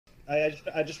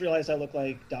I just realized I look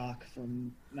like Doc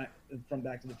from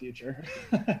Back to the Future.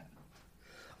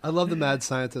 I love the mad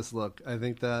scientist look. I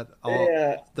think that all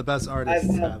Yeah, the best I've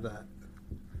artists have that.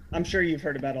 I'm sure you've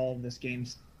heard about all of this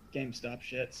GameStop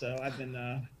shit. So I've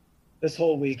been this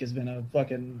whole week has been a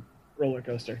fucking roller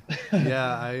coaster.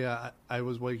 Yeah, I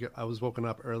was woken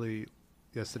up early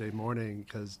yesterday morning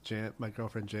because my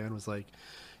girlfriend Jan was like,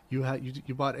 you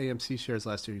bought AMC shares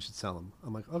last year. You should sell them."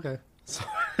 I'm like, "Okay," so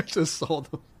I just sold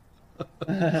them.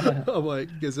 I'm like,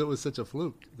 because it was such a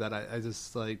fluke that I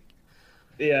just like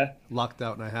Yeah, lucked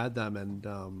out and I had them, and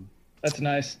that's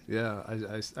nice. yeah,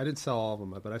 I didn't sell all of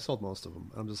them, but I sold most of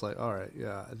them. I'm just like, all right,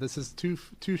 yeah, this is too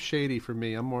shady for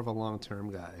me. I'm more of a long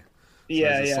term guy, so I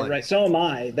was Yeah, just yeah, like, right. So am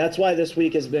I. That's why this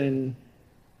week has been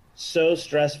so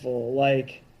stressful.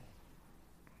 Like,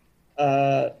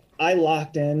 uh, I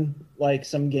locked in like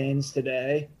some gains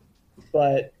today,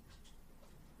 but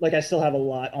like I still have a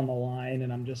lot on the line,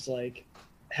 and I'm just like,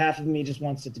 half of me just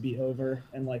wants it to be over,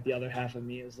 and like the other half of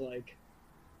me is like,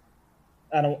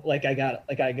 I don't like I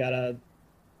gotta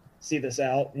see this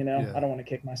out. yeah. I don't want to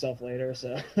kick myself later.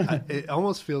 So It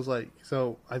almost feels like,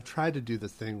 so I've tried to do the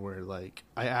thing where like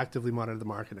I actively monitor the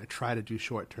market. I try to do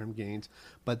short term gains,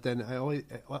 but then I always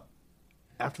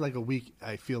after like a week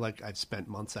I feel like I've spent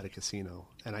months at a casino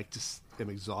and I just am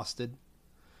exhausted.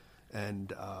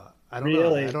 And I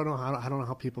really, don't know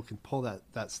how people can pull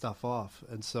that stuff off.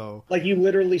 And so like you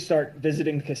literally start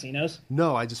visiting casinos.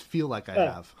 no, I just feel like I Oh,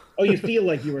 have. oh, you feel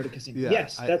like you were at a casino. Yeah,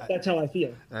 Yes, that's how I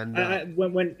feel. and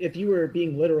When if you were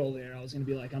being literal there, I was gonna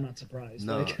be like, I'm not surprised.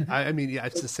 no, Like, I mean, yeah,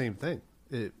 it's the same thing.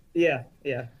 yeah,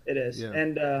 yeah, it is, Yeah,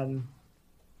 and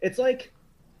it's like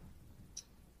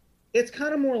it's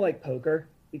kind of more like poker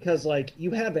because like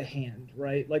you have a hand,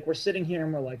 right? Like we're sitting here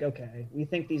and we're like, okay, we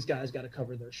think these guys got to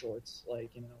cover their shorts, like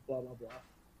blah blah blah.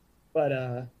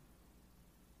 But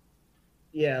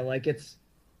yeah, like it's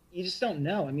you just don't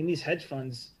know. I mean, these hedge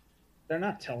funds, they're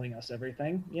not telling us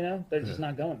everything, they're yeah. just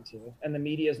not going to. And the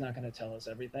media is not going to tell us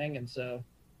everything. And so,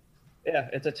 yeah,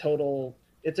 it's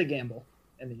a gamble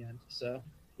in the end. So,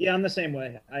 yeah, I'm the same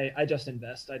way. I just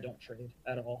invest. I don't trade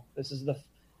at all. This is the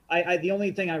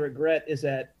only thing I regret is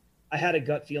that I had a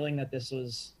gut feeling that this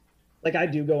was, like, I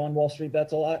do go on Wall Street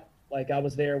bets a lot. Like, I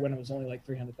was there when it was only like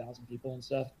 300,000 people and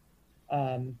stuff.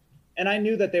 Um, and I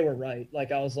knew that they were right.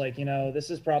 Like, I was like, this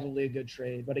is probably a good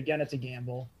trade. But again, it's a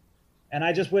gamble. And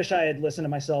I just wish I had listened to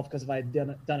myself because if I had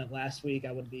done it last week,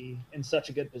 I would be in such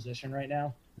a good position right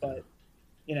now. But,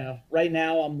 right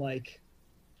now I'm like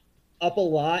up a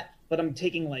lot, but I'm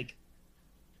taking like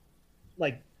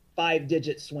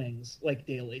 5-digit swings like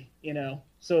daily.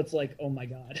 So it's like, oh my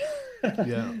God.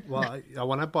 Yeah, well,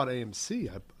 when I bought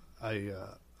AMC,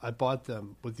 I bought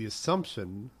them with the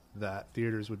assumption that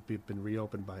theaters would be been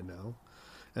reopened by now,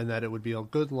 and that it would be a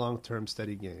good long-term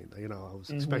steady gain. I was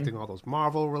expecting all those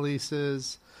Marvel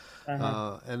releases,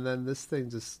 Uh-huh. and then this thing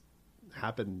just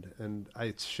happened, and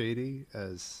it's shady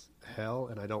as hell,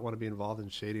 and I don't want to be involved in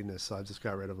shadiness, so I just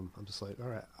got rid of them. I'm just like, all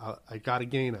right, I got a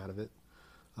gain out of it.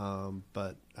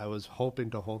 But I was hoping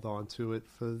to hold on to it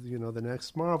for the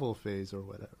next Marvel phase or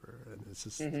whatever, and it's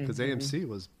just because AMC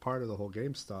was part of the whole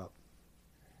GameStop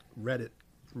Reddit.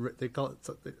 They call it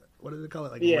something. What do they call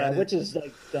it? Like Yeah, Reddit. which is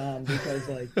like dumb because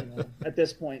like, at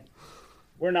this point,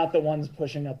 we're not the ones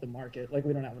pushing up the market. Like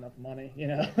we don't have enough money.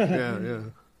 Yeah,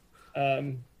 yeah.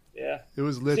 Yeah. It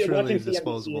was See, literally watching CNBC is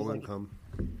disposable like, income.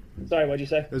 sorry, what'd you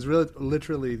say? It was really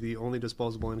literally the only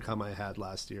disposable income I had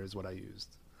last year is what I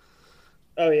used.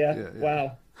 Oh yeah. Yeah, yeah.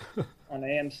 Wow. On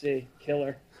AMC,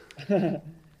 killer. Cool.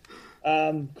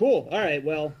 All right.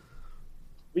 Well,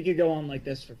 we could go on like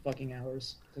this for fucking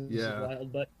hours because this is Yeah.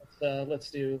 wild. But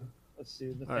let's do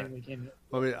the All right. thing we came here.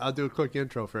 Well, I'll do a quick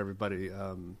intro for everybody.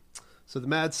 So the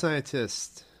mad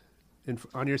scientist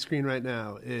on your screen right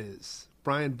now is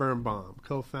Brian Birnbaum,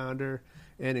 co-founder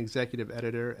and executive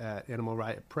editor at Animal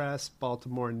Riot Press,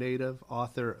 Baltimore native,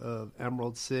 author of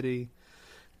Emerald City.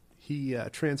 He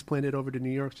transplanted over to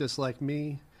New York just like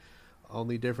me.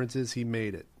 Only difference is he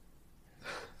made it.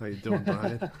 How you doing,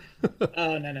 Brian?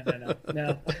 Oh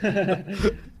no.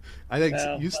 I think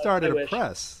No, you I started a wish.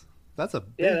 press. That's a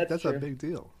Yeah, big. that's That's a true. big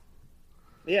deal.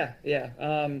 Yeah, yeah.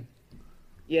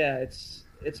 Yeah, it's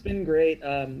been great.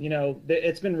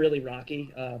 It's been really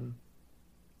rocky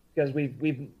because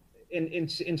we've in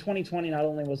 2020 not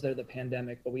only was there the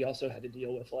pandemic, but we also had to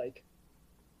deal with like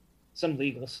some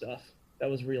legal stuff that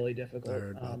was really I difficult.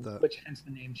 heard about that. Which hence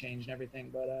the name change and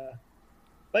everything.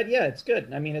 But yeah, it's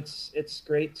good. I mean, it's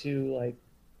great to like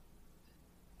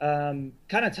kind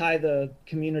of tie the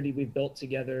community we've built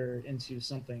together into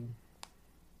something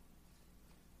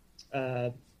uh,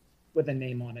 with a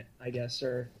name on it, I guess,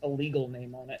 or a legal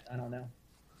name on it. I don't know.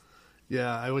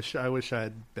 Yeah, I wish I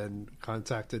had been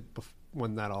contacted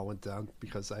when that all went down,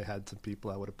 because I had some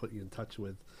people I would have put you in touch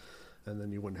with, and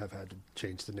then you wouldn't have had to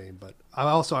change the name. But I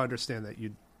also understand that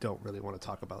you don't really want to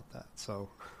talk about that. So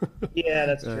Yeah,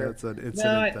 that's true. it's an No,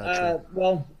 incident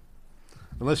well,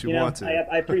 unless you want to.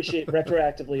 I appreciate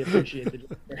retroactively appreciate the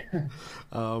gesture.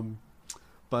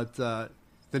 But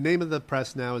the name of the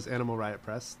press now is Animal Riot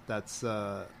Press. That's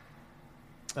a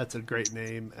great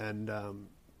name, and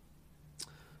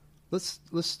let's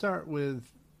start with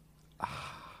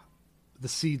the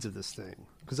seeds of this thing,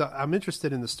 because I'm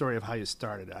interested in the story of how you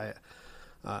started.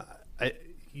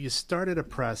 You started a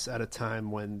press at a time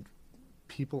when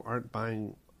people aren't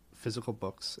buying physical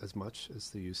books as much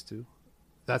as they used to.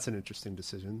 That's an interesting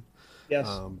decision. Yes.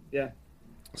 Yeah.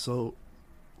 So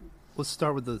let's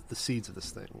start with the seeds of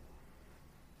this thing.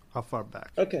 How far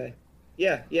back? Okay.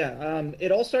 Yeah, yeah.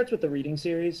 It all starts with the reading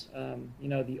series.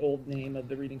 The old name of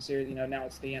the reading series. Now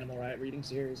it's the Animal Riot reading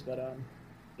series. But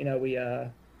we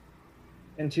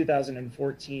in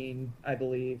 2014, I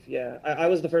believe. Yeah, I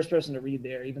was the first person to read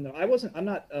there, even though I wasn't. I'm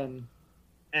not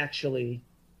actually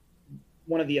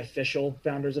one of the official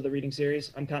founders of the reading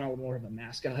series. I'm kind of more of a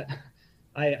mascot.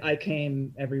 I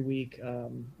came every week,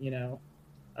 and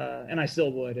I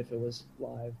still would if it was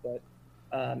live. But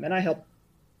and I helped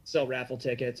sell raffle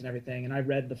tickets and everything. And I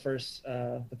read the first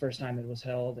time it was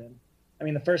held. And I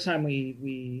mean, the first time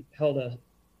we held a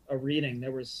reading,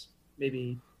 there was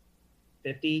maybe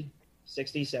 50,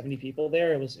 60, 70 people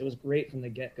there. It was great from the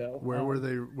get go. Where were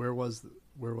they? Where was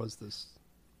this?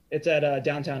 It's at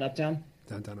Downtown Uptown.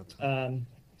 Downtown Uptown.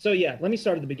 So yeah, let me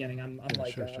start at the beginning. I'm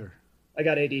like, sure. I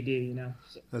got ADD,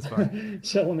 So. That's fine.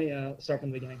 So let me start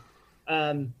from the beginning.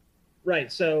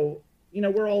 Right. So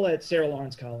we're all at Sarah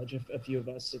Lawrence College. A few of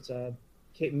us. It's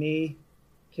me,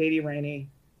 Katie Rainey,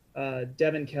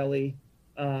 Devin Kelly,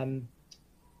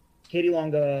 Katie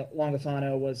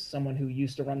Longafano was someone who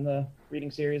used to run the reading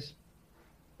series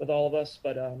with all of us,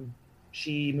 but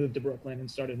she moved to Brooklyn and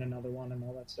started another one and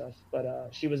all that stuff. But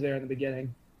she was there in the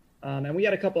beginning, and we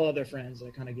had a couple other friends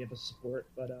that kind of gave us support.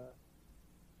 But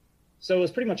so it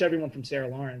was pretty much everyone from Sarah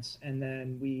Lawrence, and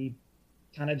then we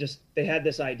kind of they had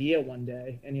this idea one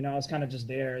day, and I was kind of just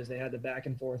there as they had the back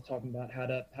and forth talking about how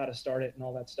to start it and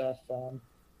all that stuff. And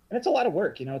it's a lot of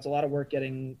work. It's a lot of work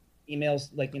getting emails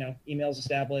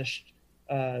established,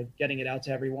 getting it out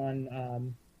to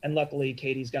everyone. And luckily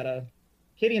Katie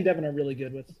and Devin are really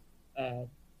good with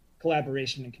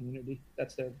collaboration and community.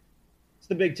 It's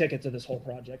the big ticket to this whole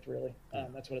project, really.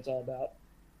 That's what it's all about.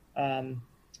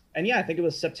 And yeah, I think it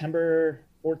was September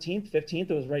 14th, 15th.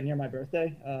 It was right near my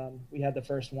birthday. We had the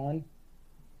first one.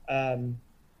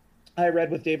 I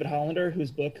read with David Hollander,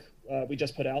 whose book we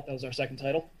just put out. That was our second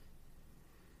title.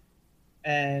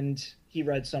 And he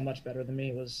read so much better than me.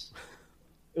 It was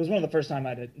one of the first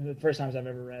times I've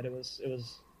ever read. It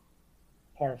was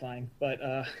horrifying. But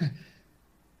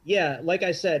yeah, like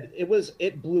I said,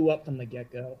 it blew up from the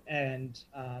get-go. And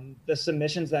the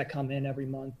submissions that come in every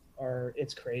month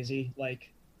it's crazy.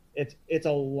 Like it's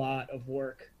a lot of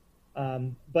work.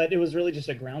 But it was really just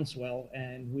a groundswell,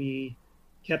 and we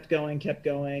kept going.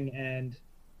 And,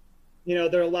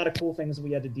 there are a lot of cool things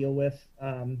we had to deal with.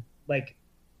 Like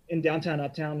in Downtown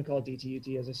Uptown, we call it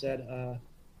DTUT, as I said,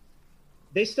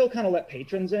 they still kind of let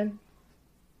patrons in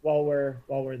while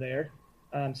we're there.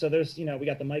 So there's, we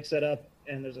got the mic set up,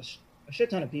 and there's a shit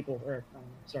ton of people, or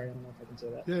sorry, I don't know if I can say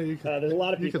that. Yeah, you can. There's a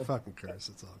lot of people. You can fucking curse.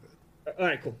 It's all good. All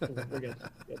right, cool. We're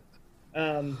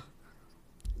good.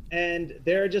 And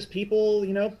there are just people,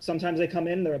 sometimes they come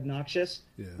in, they're obnoxious.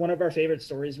 Yeah. One of our favorite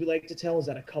stories we like to tell is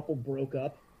that a couple broke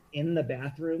up in the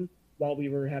bathroom while we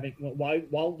were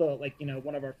while the,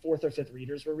 one of our fourth or fifth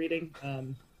readers were reading.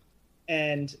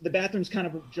 And the bathroom's kind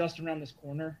of just around this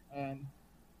corner.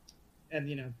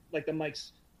 And, like the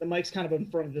mic's kind of in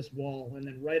front of this wall, and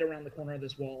then right around the corner of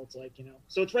this wall, it's like,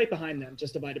 so it's right behind them,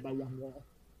 just divided by one wall.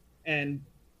 And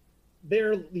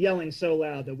they're yelling so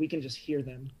loud that we can just hear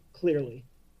them clearly,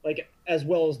 like as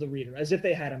well as the reader, as if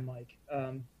they had a mic.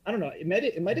 I don't know. It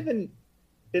might have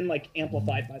been like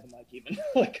amplified by the mic, even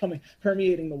like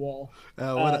permeating the wall.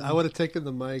 I would have taken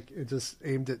the mic and just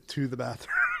aimed it to the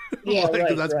bathroom. Yeah,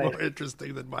 right. That's right. more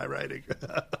interesting than my writing.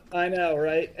 I know,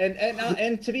 right?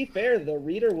 And to be fair, the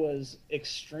reader was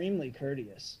extremely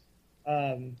courteous.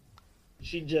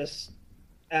 She just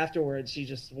afterwards, she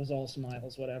just was all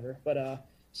smiles, whatever. But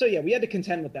so yeah, we had to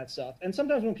contend with that stuff. And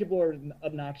sometimes when people are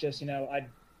obnoxious,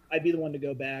 I'd be the one to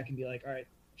go back and be like, all right,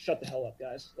 shut the hell up,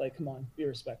 guys. Like, come on, be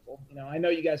respectful. I know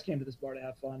you guys came to this bar to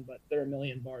have fun, but there are a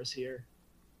million bars here.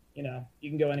 You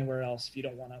can go anywhere else if you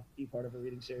don't want to be part of a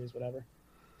reading series, whatever.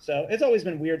 So it's always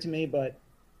been weird to me, but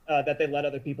that they let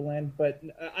other people in. But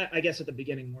I guess at the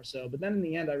beginning more so. But then in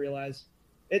the end, I realized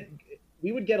it.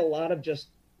 We would get a lot of just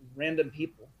random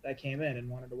people that came in and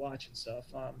wanted to watch and stuff.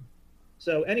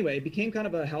 So anyway, it became kind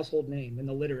of a household name in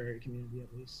the literary community,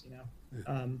 at least. Yeah.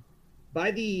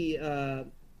 By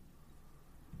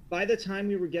the time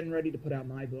we were getting ready to put out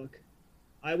my book,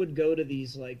 I would go to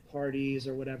these like parties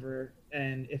or whatever,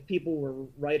 and if people were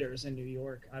writers in New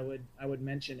York, I would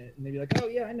mention it, and they'd be like, "Oh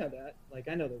yeah, I know that. Like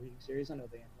I know the reading series, I know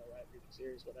the Animal Rat reading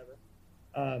series, whatever."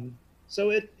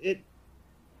 So it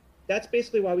that's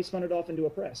basically why we spun it off into a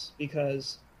press,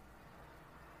 because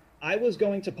I was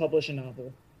going to publish a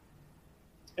novel,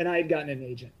 and I had gotten an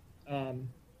agent. Um,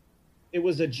 it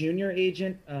was a junior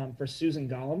agent for Susan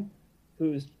Gollum,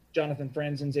 who's Jonathan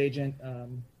Franzen's agent.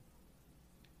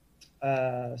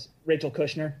 Rachel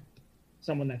Kushner,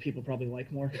 someone that people probably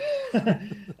like more.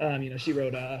 She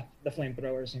wrote The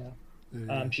Flamethrowers.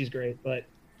 She's great. But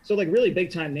so like really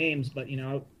big time names, but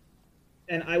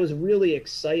and I was really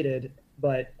excited.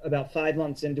 But about 5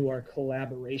 months into our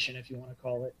collaboration, if you want to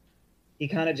call it, he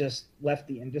kind of just left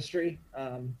the industry.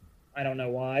 I don't know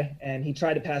why, and he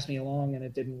tried to pass me along, and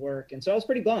it didn't work. And so I was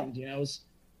pretty bummed.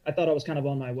 I thought I was kind of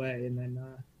on my way, and then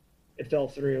it fell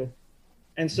through.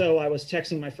 And so I was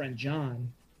texting my friend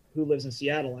John, who lives in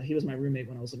Seattle. He was my roommate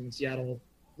when I was living in Seattle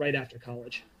right after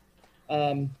college.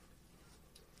 And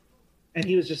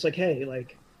he was just like, "Hey,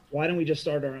 like, why don't we just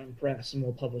start our own press and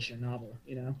we'll publish your novel?"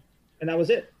 And that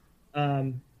was it.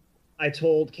 I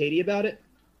told Katie about it.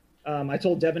 I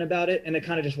told Devin about it, and it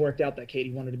kind of just worked out that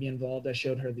Katie wanted to be involved. I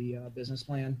showed her the business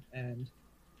plan, and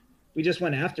we just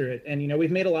went after it. And, we've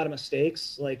made a lot of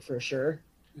mistakes, like for sure.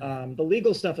 The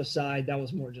legal stuff aside, that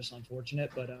was more just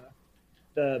unfortunate, but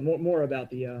the more about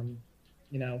the,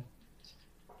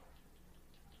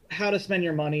 how to spend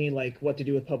your money, like what to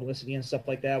do with publicity and stuff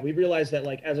like that. We realized that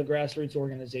like as a grassroots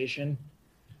organization,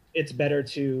 it's better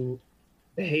to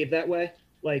behave that way.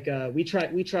 Like we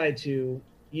tried to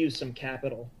use some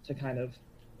capital to kind of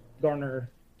garner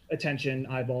attention,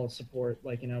 eyeballs, support,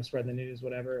 like, spread the news,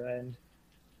 whatever.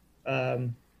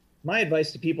 And my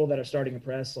advice to people that are starting a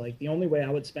press, like the only way I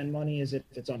would spend money is if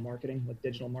it's on marketing, like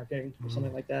digital marketing or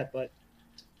something like that. But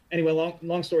anyway,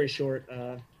 long story short,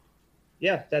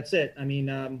 yeah, that's it. I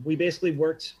mean, we basically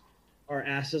worked our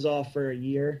asses off for a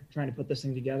year trying to put this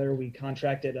thing together. We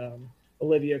contracted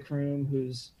Olivia Kroom,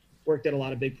 who's worked at a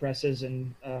lot of big presses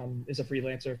and is a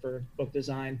freelancer for book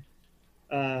design.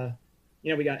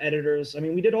 We got editors. I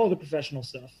mean, we did all the professional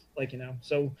stuff, like,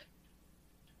 so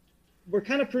we're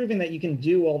kind of proving that you can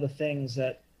do all the things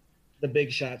that the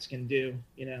big shots can do,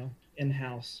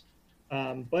 in-house.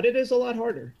 But it is a lot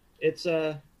harder. It's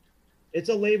a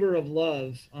labor of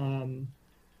love,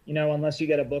 unless you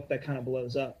get a book that kind of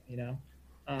blows up, Yeah.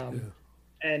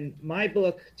 And my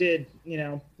book did,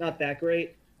 not that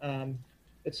great.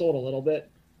 It sold a little bit.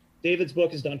 David's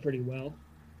book has done pretty well.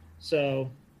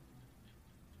 So,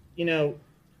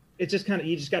 it's just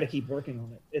you just got to keep working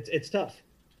on it. It's tough.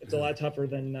 It's a lot tougher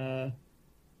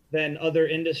than other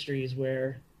industries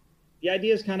where the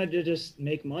idea is kind of to just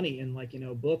make money. And like,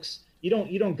 books, you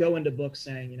don't go into books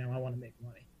saying, I want to make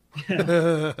money.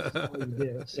 That's all you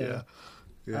do. So,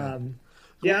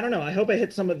 yeah, I don't know. I hope I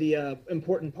hit some of the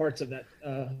important parts of that.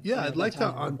 I'd like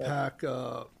to unpack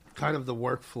kind of the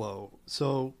workflow.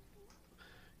 So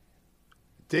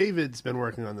David's been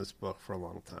working on this book for a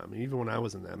long time. Even when I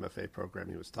was in the MFA program,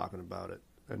 he was talking about it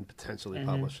and potentially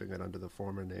publishing it under the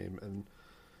former name. And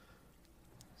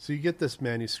so you get this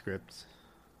manuscript.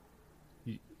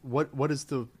 What is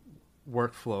the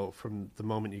workflow from the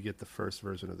moment you get the first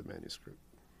version of the manuscript?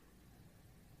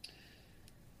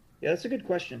 Yeah, that's a good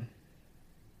question.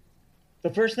 The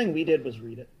first thing we did was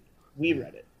read it. We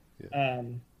read it. Yeah.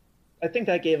 I think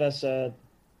that gave us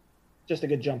just a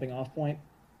good jumping off point.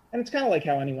 And it's kind of like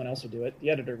how anyone else would do it. The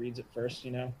editor reads it first,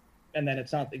 and then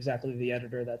it's not exactly the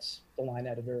editor that's the line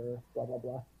editor or blah, blah,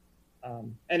 blah.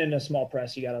 And in a small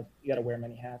press, you gotta wear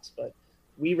many hats. But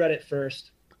we read it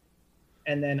first.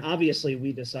 And then obviously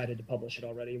we decided to publish it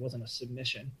already. It wasn't a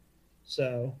submission.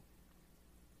 So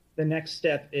the next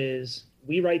step is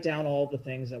we write down all the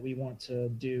things that we want to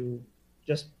do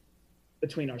just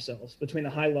between ourselves, between the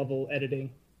high level editing,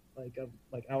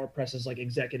 like our press is like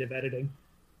executive editing.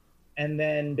 And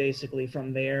then basically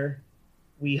from there,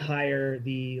 we hire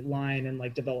the line and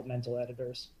like developmental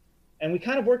editors. And we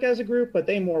kind of work as a group, but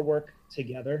they more work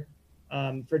together.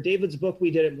 For David's book,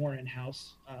 we did it more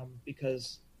in-house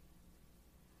because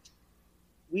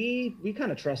we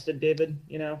kind of trusted David,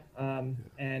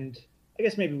 and I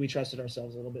guess maybe we trusted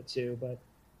ourselves a little bit too, but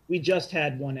we just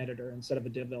had one editor instead of a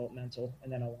developmental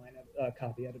and then a line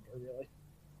copy editor, really.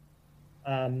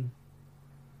 Um,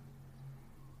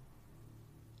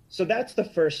 so that's the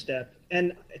first step.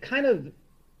 And kind of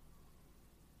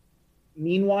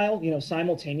meanwhile,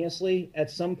 simultaneously, at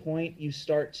some point, you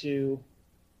start to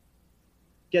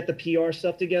get the PR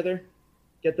stuff together,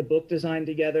 get the book design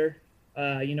together,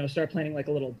 start planning like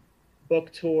a little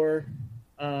book tour.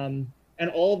 And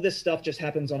all of this stuff just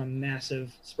happens on a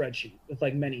massive spreadsheet with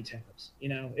like many tabs.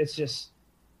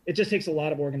 It just takes a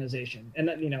lot of organization. And,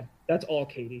 that's all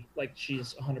Katie. Like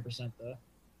she's 100% the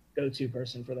go-to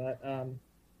person for that.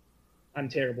 I'm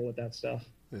terrible with that stuff.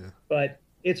 Yeah. But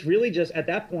it's really just at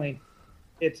that point,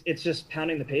 it's just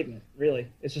pounding the pavement. Really,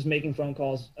 it's just making phone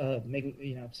calls, sending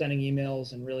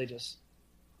emails, and really just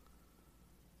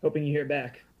hoping you hear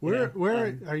back. Where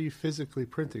are you physically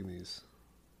printing these?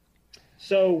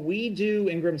 So we do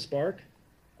Ingram Spark,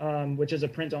 which is a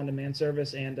print-on-demand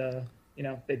service, and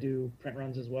they do print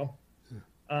runs as well.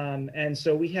 Yeah. And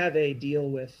so we have a deal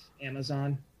with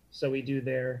Amazon. So we do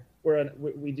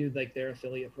we do like their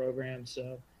affiliate program.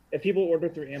 So if people order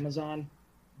through Amazon,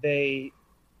 they'll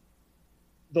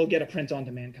get a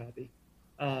print-on-demand copy.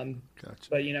 Gotcha.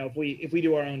 But if we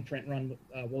do our own print run,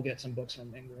 we'll get some books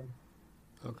from Ingram.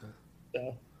 Okay.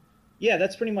 So, yeah,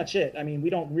 that's pretty much it. I mean, we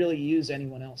don't really use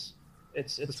anyone else.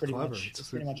 It's pretty clever. much it's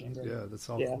pretty much Ingram. Yeah, that's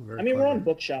all. Yeah. Very I mean, clever. we're on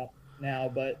Bookshop now,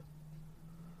 but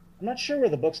I'm not sure where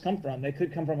the books come from. They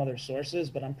could come from other sources,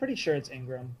 but I'm pretty sure it's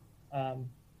Ingram. I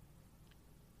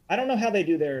don't know how they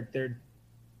do their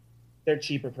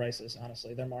cheaper prices.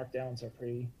 Honestly, their markdowns are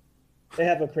pretty. They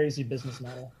have a crazy business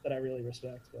model that I really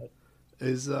respect. But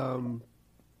is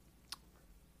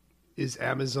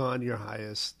Amazon your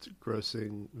highest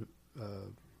grossing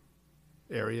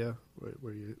area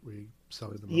where you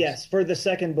selling the most? Yes, for the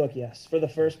second book, yes.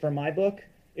 For my book,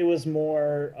 it was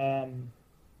more.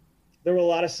 There were a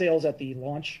lot of sales at the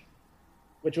launch,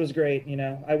 which was great.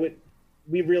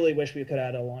 We really wish we could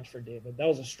have had a launch for David. That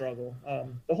was a struggle.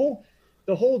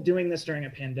 The whole doing this during a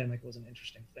pandemic was an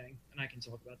interesting thing, and I can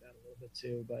talk about that a little bit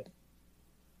too. But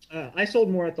I sold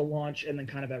more at the launch and then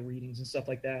kind of at readings and stuff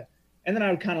like that. And then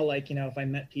I would kind of like, if I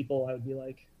met people, I would be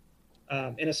like,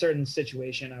 in a certain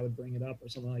situation, I would bring it up or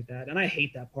something like that. And I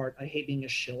hate that part. I hate being a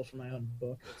shill for my own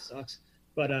book. It sucks.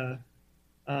 But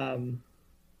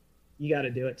you got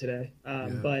to do it today.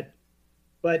 Yeah.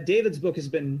 But David's book has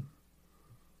been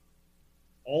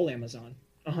all Amazon,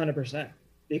 100%,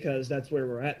 because that's where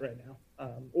we're at right now.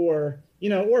 Or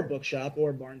Bookshop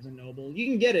or Barnes and Noble. You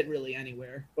can get it really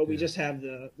anywhere, but we just have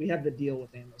the deal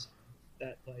with Amazon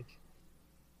that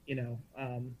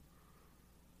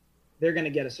they're going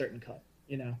to get a certain cut,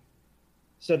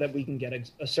 so that we can get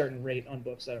a certain rate on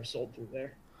books that are sold through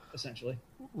there, essentially.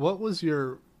 What was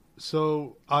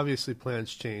so obviously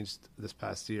plans changed this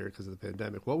past year because of the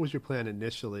pandemic. What was your plan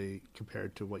initially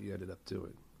compared to what you ended up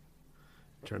doing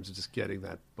in terms of just getting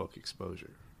that book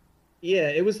exposure? Yeah,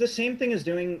 it was the same thing as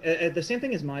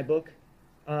my book,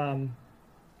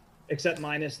 except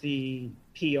minus the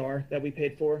PR that we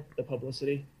paid for, the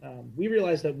publicity. We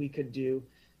realized that we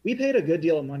paid a good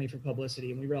deal of money for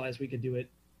publicity, and we realized we could do it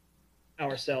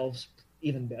ourselves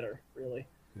even better, really.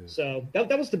 Yeah. So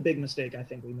that was the big mistake I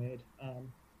think we made.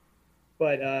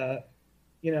 That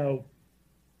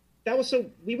was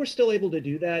we were still able to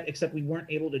do that, except we weren't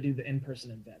able to do the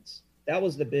in-person events. That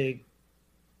was the big,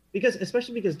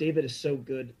 especially because David is so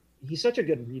good. He's such a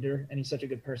good reader and he's such a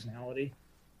good personality.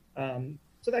 So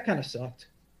that kind of sucked.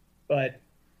 But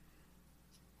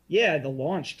yeah, the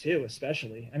launch too,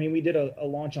 especially. I mean, we did a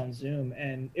launch on Zoom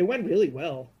and it went really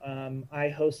well.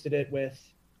 I hosted it with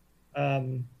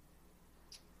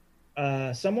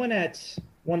someone at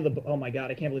one of the, oh my God,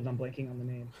 I can't believe I'm blanking on the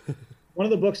name. One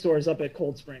of the bookstores up at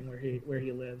Cold Spring where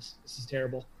he lives. This is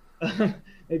terrible. Maybe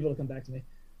it'll come back to me.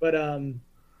 But and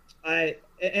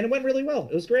it went really well.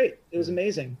 It was great. It was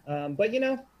amazing. But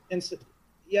and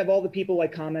you have all the people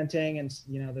like commenting and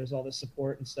there's all the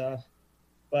support and stuff.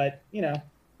 But it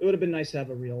would have been nice to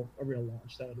have a real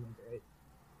launch. That would have been great.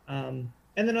 And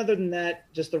then other than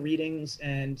that, just the readings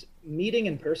and meeting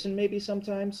in person maybe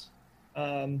sometimes.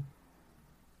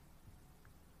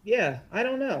 Yeah, I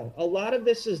don't know. A lot of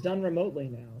this is done remotely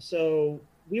now, so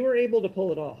we were able to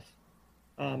pull it off.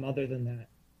 Other than that,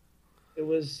 it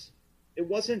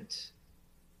wasn't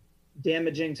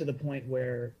damaging to the point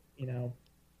where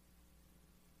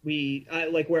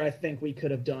where I think we could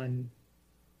have done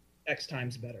X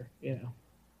times better. Yeah.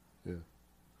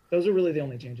 Those are really the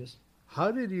only changes. How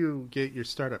did you get your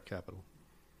startup capital?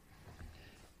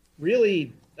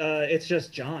 Really, it's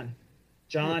just John.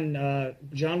 John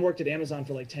worked at Amazon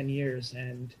for like 10 years,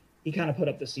 and he kind of put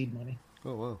up the seed money.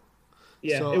 Oh wow!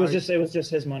 Yeah, so it was just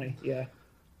his money. Yeah.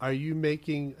 Are you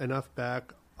making enough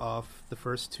back off the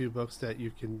first two books that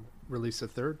you can release a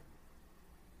third?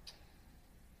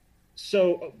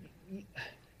 So,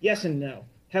 yes and no.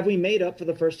 Have we made up for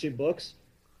the first two books?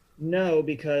 No,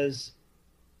 because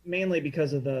mainly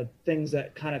because of the things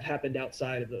that kind of happened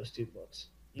outside of those two books.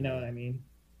 You know what I mean?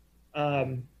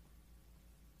 Um,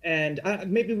 and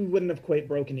maybe we wouldn't have quite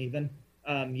broken even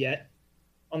yet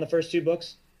on the first two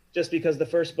books, just because the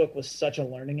first book was such a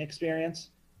learning experience.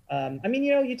 I mean,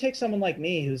 you take someone like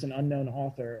me who's an unknown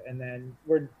author, and then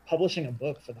we're publishing a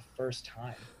book for the first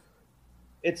time.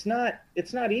 It's not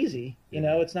easy,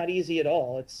 it's not easy at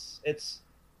all. It's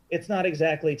not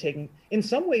exactly taking, in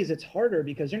some ways it's harder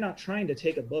because you're not trying to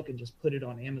take a book and just put it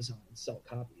on Amazon and sell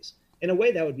copies. In a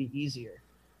way that would be easier.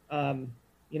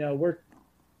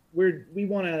 We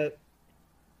want to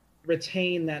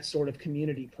retain that sort of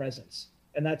community presence,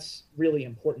 and that's really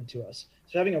important to us.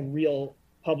 So having a real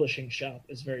publishing shop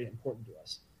is very important to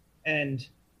us. And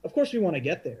of course we want to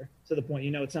get there to the point,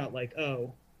 it's not like,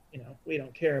 we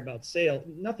don't care about sale,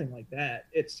 nothing like that.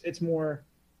 It's more,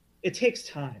 it takes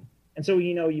time. And so,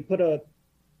 you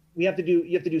have to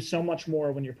do so much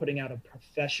more when you're putting out a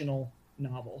professional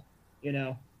novel,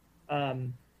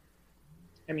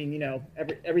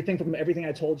 everything from everything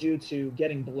I told you to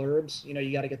getting blurbs,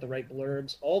 you got to get the right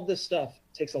blurbs. All this stuff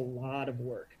takes a lot of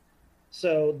work.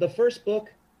 So the first book,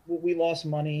 we lost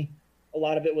money. A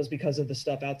lot of it was because of the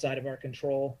stuff outside of our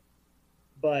control.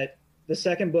 But the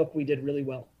second book, we did really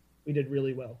well.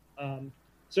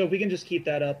 So if we can just keep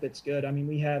that up, it's good. I mean,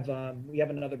 we have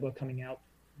another book coming out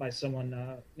by someone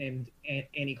named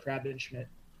Annie Krabbenschmidt,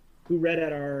 who read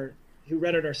at our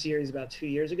series about 2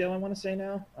 years ago, I want to say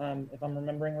now, if I'm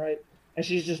remembering right. And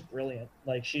she's just brilliant.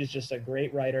 Like, she's just a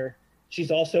great writer.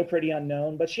 She's also pretty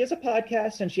unknown, but she has a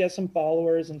podcast and she has some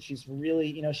followers, and she's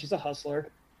really, she's a hustler.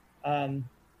 And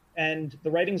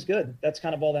the writing's good. That's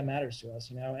kind of all that matters to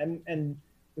us, and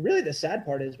really the sad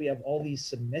part is we have all these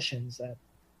submissions that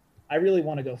I really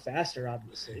want to go faster,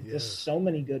 obviously. Yeah. There's so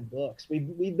many good books.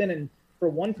 We've been for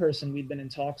one person, we've been in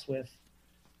talks with,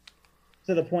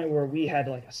 to the point where we had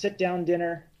like a sit down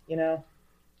dinner,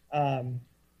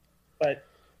 but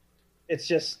it's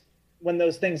just, when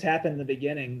those things happen in the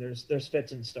beginning, there's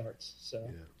fits and starts. So,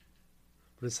 yeah.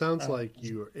 But it sounds like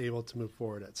you were able to move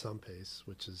forward at some pace,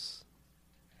 which is.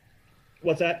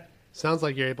 What's that? Sounds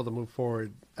like you're able to move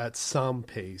forward at some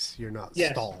pace. You're not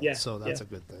stalled, so that's a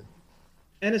good thing.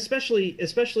 And especially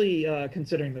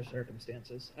considering the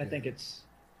circumstances, I think it's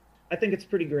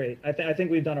pretty great. I think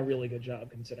we've done a really good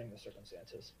job considering the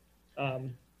circumstances.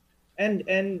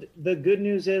 And the good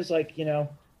news is, like,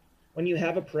 when you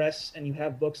have a press and you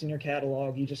have books in your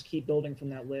catalog, you just keep building from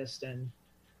that list, and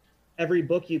every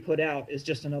book you put out is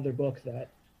just another book that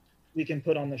we can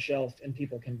put on the shelf and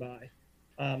people can buy.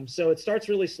 So it starts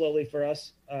really slowly for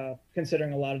us,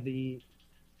 considering a lot of the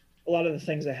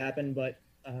things that happen, but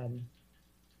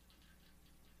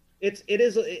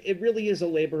it really is a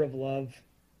labor of love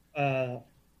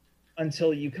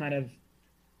until you kind of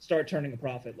start turning a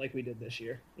profit like we did this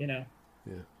year, Yeah.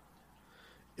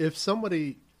 If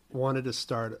somebody wanted to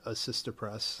start a sister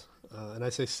press, and I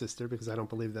say sister because I don't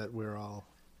believe that we're all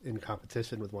in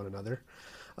competition with one another.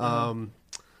 I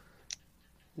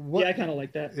kind of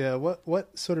like that. Yeah.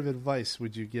 What sort of advice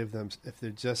would you give them if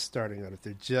they're just starting out, if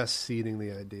they're just seeding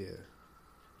the idea?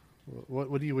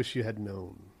 What do you wish you had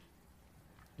known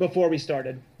before we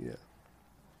started? Yeah.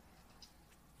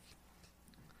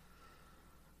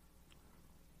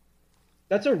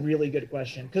 That's a really good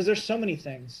question, because there's so many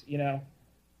things,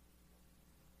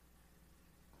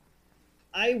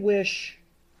 I wish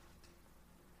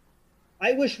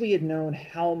we had known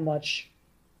how much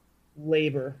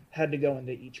labor had to go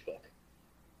into each book.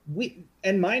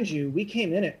 And mind you, we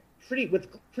came in it with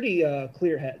pretty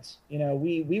clear heads.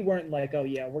 We weren't like, oh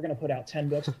yeah, we're going to put out 10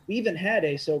 books. We even had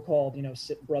a so-called,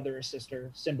 brother or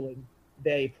sister sibling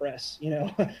bay press,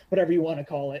 whatever you want to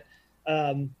call it,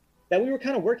 that we were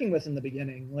kind of working with in the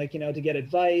beginning, like, to get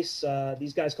advice.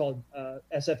 These guys called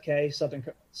SFK,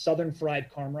 Southern Fried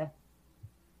Karma.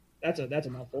 That's a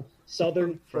mouthful.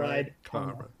 Southern Fried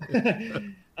Karma.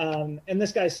 And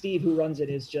this guy, Steve, who runs it,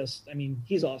 is just,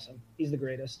 he's awesome. He's the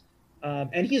greatest.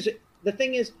 And the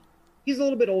thing is, he's a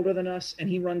little bit older than us, and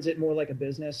he runs it more like a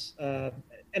business.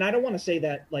 And I don't want to say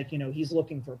that, like, he's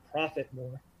looking for profit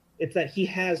more. It's that he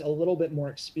has a little bit more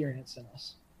experience than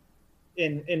us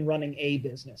in running a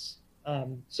business.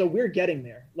 So we're getting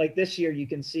there. Like this year, you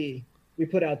can see we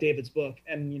put out David's book,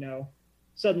 and,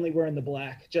 suddenly we're in the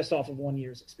black just off of 1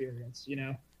 year's experience,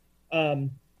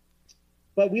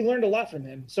 but we learned a lot from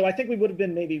him. So I think we would have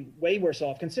been maybe way worse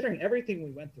off considering everything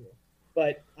we went through.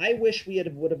 But I wish we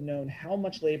would have known how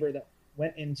much labor that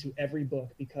went into every book,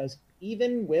 because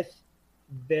even with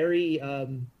very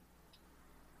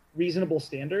reasonable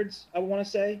standards, I want to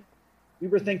say, we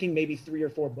were thinking maybe 3 or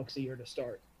 4 books a year to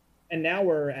start. And now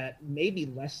we're at maybe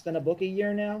less than a book a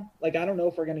year now. Like, I don't know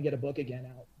if we're going to get a book again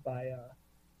out by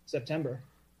September,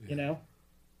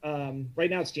 right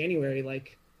now it's January.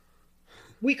 Like,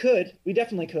 we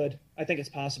definitely could. I think it's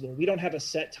possible. We don't have a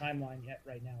set timeline yet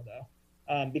right now,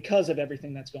 though, because of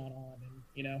everything that's gone on.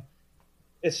 And,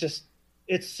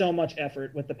 it's so much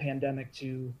effort with the pandemic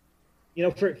to,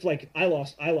 for like, I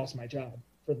lost my job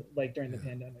for like during the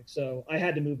pandemic. So I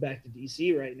had to move back to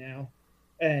DC right now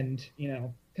and,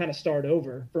 kind of start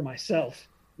over for myself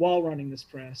while running this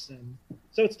press. And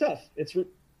so it's tough. It's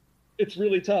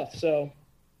really tough. So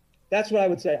that's what I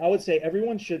would say. I would say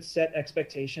everyone should set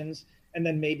expectations and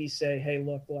then maybe say, hey,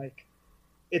 look, like,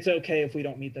 it's okay if we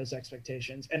don't meet those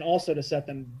expectations, and also to set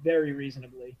them very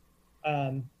reasonably.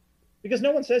 Because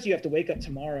no one says you have to wake up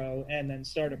tomorrow and then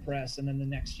start a press, and then the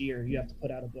next year you have to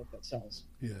put out a book that sells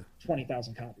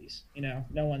 20,000 copies.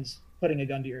 No one's putting a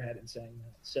gun to your head and saying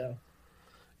that. So,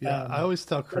 I always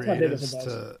tell creatives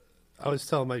I always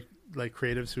tell my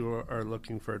creatives who are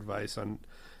looking for advice on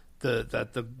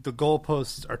that the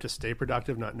goalposts are to stay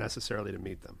productive, not necessarily to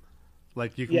meet them.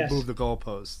 Like, you can move the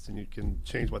goalposts and you can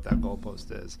change what that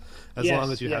goalpost is, as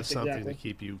long as you have something to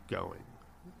keep you going.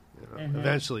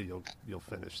 Eventually you'll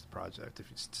finish the project if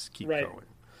you just keep going.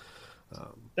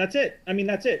 That's it. I mean,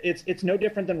 that's it. It's no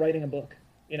different than writing a book.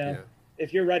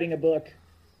 If you're writing a book,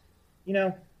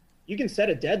 you can set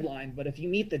a deadline, but if you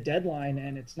meet the deadline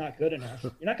and it's not good enough,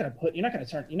 you're not going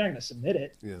to submit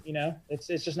it. It's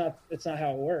just not, it's not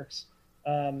how it works.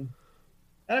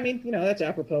 I mean, that's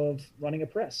apropos of running a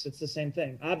press. It's the same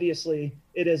thing. Obviously,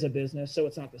 it is a business, so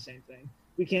it's not the same thing.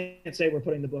 We can't say we're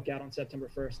putting the book out on September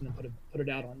 1st and then put it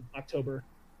out on October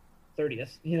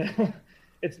 30th.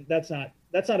 That's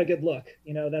not a good look.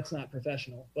 That's not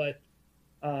professional. But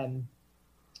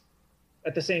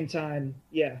at the same time,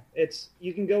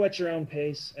 you can go at your own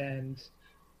pace. And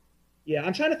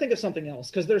I'm trying to think of something else,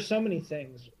 because there's so many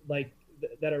things like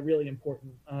that are really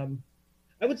important.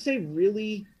 I would say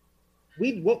really.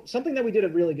 Something that we did a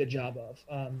really good job of,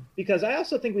 because I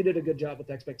also think we did a good job with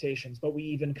expectations, but we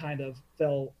even kind of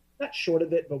fell not short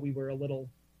of it, but we were a little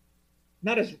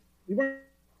we weren't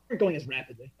going as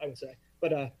rapidly, I would say.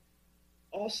 But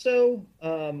also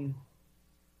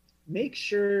make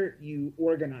sure you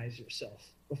organize yourself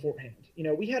beforehand.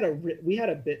 We had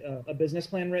a business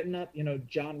plan written up.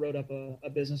 John wrote up a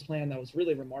business plan that was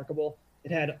really remarkable.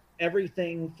 It had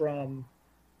everything from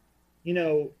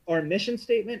our mission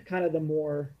statement, kind of the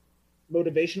more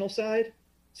motivational side,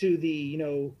 to the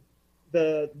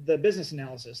the business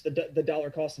analysis, the dollar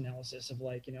cost analysis of,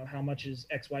 like, how much is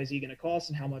XYZ going to cost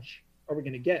and how much are we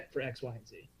going to get for X, Y, and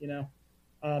Z.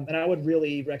 And I would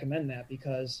really recommend that,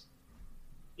 because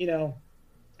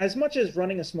as much as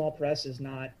running a small press is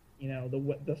not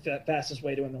the fastest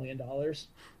way to $1 million,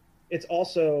 it's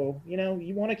also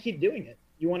you want to keep doing it.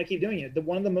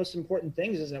 One of the most important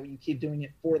things is that you keep doing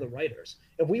it for the writers.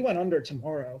 If we went under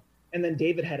tomorrow and then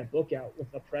David had a book out with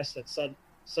a press that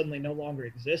suddenly no longer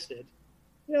existed,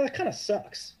 that kind of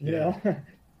sucks, know?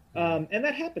 And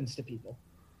that happens to people.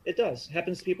 It does. It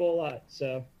happens to people a lot.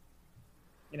 So,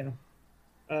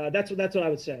 that's what I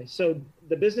would say. So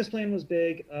the business plan was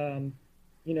big.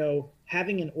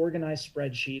 Having an organized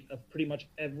spreadsheet of pretty much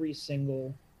every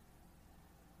single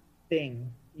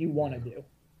thing you want to do.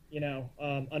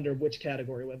 Under which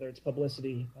category, whether it's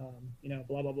publicity,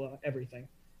 blah, blah, blah, everything.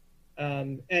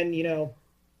 And,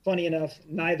 funny enough,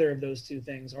 neither of those two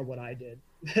things are what I did.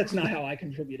 That's not how I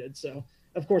contributed. So,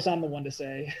 of course, I'm the one to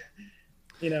say,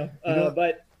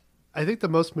 but I think the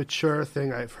most mature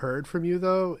thing I've heard from you,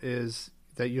 though, is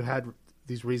that you had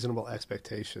these reasonable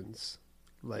expectations.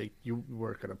 Like, you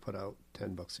weren't going to put out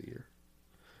 10 books a year.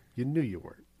 You knew you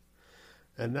weren't.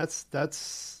 And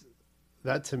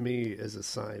that to me is a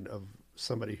sign of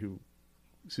somebody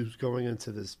who's going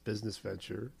into this business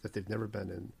venture that they've never been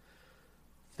in,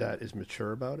 that is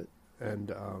mature about it.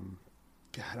 And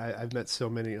I've met so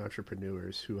many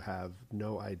entrepreneurs who have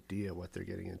no idea what they're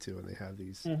getting into, and they have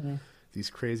these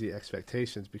crazy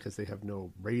expectations because they have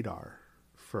no radar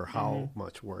for how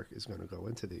much work is going to go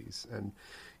into these. And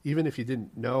even if you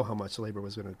didn't know how much labor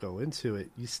was going to go into it,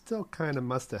 you still kind of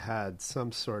must have had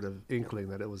some sort of inkling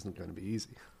that it wasn't going to be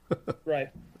easy.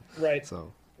 Right.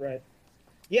 So. Right.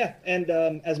 Yeah. And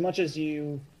as much as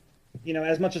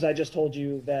as much as I just told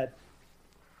you that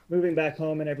moving back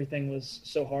home and everything was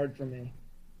so hard for me,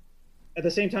 at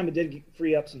the same time, it did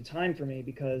free up some time for me,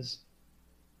 because,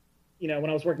 when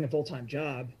I was working a full-time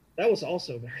job, that was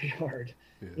also very hard,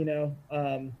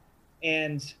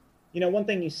 and one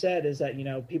thing you said is that,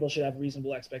 people should have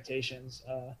reasonable expectations.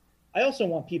 I also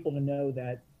want people to know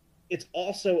that it's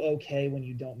also okay when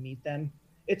you don't meet them.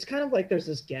 It's kind of like there's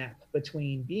this gap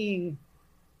between being,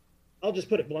 I'll just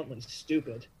put it bluntly,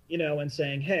 stupid, and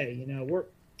saying, hey,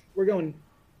 we're going,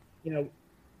 you know,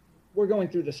 we're going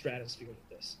through the stratosphere with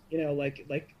this,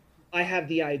 like I have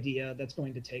the idea that's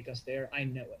going to take us there. I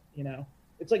know it.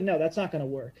 It's like, no, that's not going to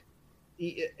work.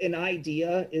 An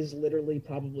idea is literally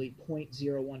probably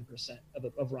 0.01%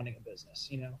 of running a business.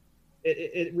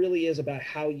 It really is about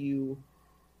how you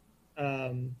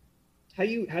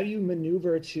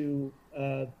maneuver to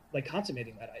like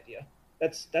consummating that idea.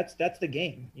 That's the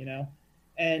game.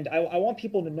 And I want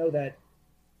people to know that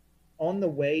on the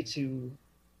way to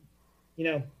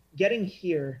getting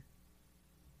here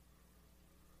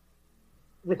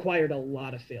required a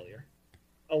lot of failure.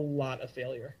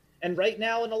 And right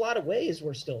now, in a lot of ways,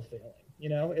 we're still failing.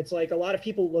 It's like a lot of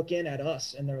people look in at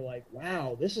us and they're like,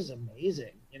 wow, this is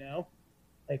amazing.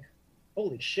 Like,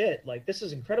 holy shit, like, this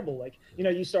is incredible. Like,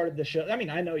 you started the show. I mean,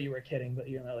 I know you were kidding, but,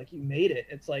 like, you made it.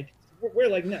 It's like, we're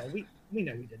like, no, we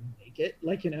know we didn't make it.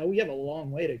 Like, we have a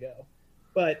long way to go.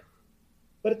 But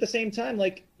at the same time,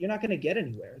 like, you're not going to get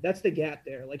anywhere. That's the gap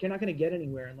there. Like, you're not going to get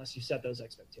anywhere unless you set those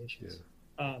expectations.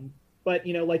 Yeah. But,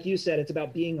 like you said, it's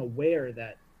about being aware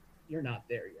that you're not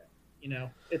there yet.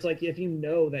 It's like, if you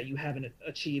know that you haven't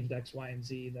achieved X, Y, and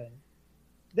Z,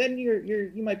 then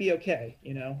you might be okay.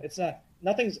 It's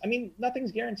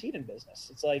nothing's guaranteed in business.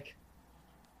 It's like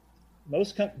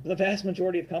the vast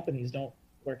majority of companies don't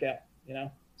work out,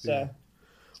 so. Yeah.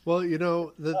 Well,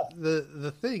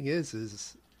 the thing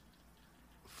is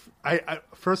I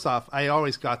first off, I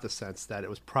always got the sense that it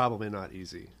was probably not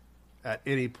easy at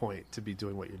any point to be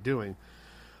doing what you're doing.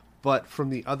 But from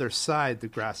the other side, the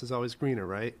grass is always greener,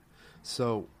 right?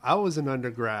 So I was an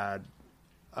undergrad.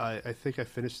 I think I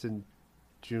finished in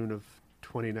June of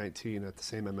 2019 at the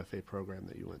same MFA program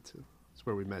that you went to. It's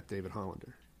where we met David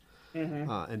Hollander.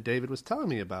 Mm-hmm. And David was telling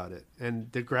me about it.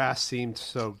 And the grass seemed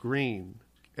so green.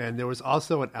 And there was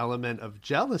also an element of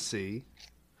jealousy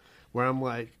where I'm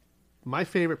like, my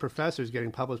favorite professor is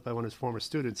getting published by one of his former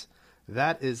students.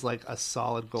 That is like a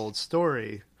solid gold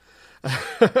story.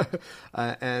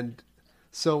 And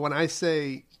so when I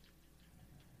say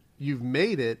you have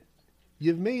made it,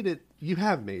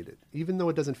 even though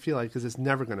it doesn't feel like it, because it's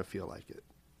never going to feel like it.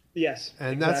 Yes.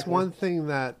 And exactly. That's one thing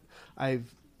that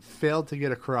I've failed to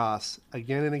get across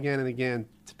again and again and again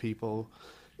to people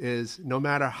is no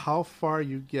matter how far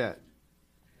you get,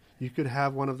 you could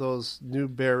have one of those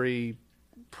Newbery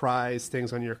Prize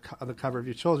things on the cover of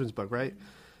your children's book, right?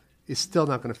 It's still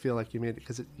not going to feel like you made it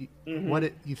because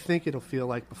what you think it'll feel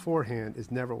like beforehand is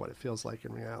never what it feels like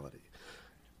in reality.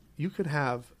 You could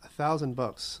have 1,000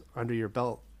 books under your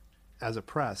belt as a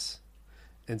press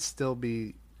and still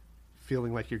be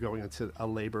feeling like you're going into a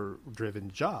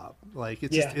labor-driven job. Like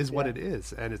it just is what it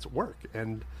is, and it's work.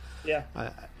 And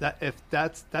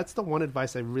that's the one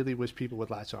advice I really wish people would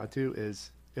latch onto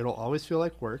is it'll always feel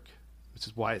like work, which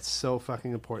is why it's so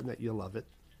fucking important that you love it.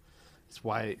 It's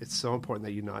why it's so important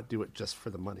that you not do it just for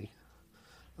the money.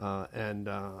 And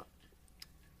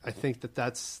I think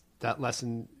that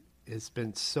lesson has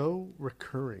been so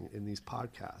recurring in these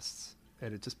podcasts,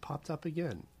 and it just popped up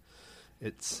again.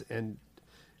 And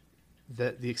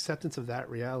that the acceptance of that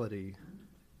reality,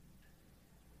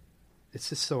 it's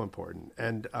just so important.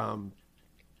 And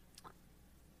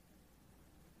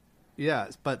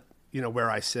but where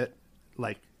I sit,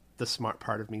 like, the smart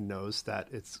part of me knows that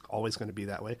it's always going to be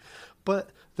that way.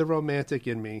 But the romantic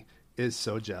in me is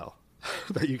so gel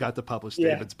that you got to publish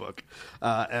David's book.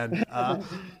 And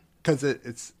because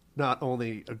it's not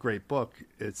only a great book,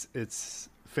 it's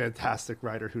fantastic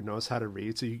writer who knows how to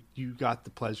read. So you got the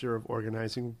pleasure of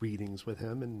organizing readings with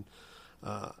him. And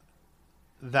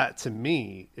that to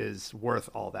me is worth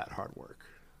all that hard work.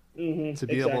 To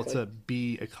be able to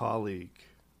be a colleague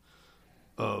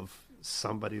of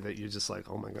somebody that you're just like,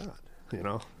 oh my God,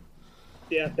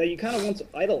 Yeah, that you kind of once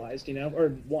idolized,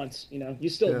 or once, you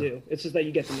still do. It's just that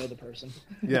you get to know the person.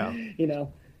 Yeah.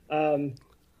 And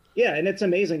it's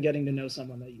amazing getting to know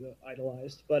someone that you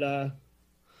idolized. But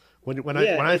when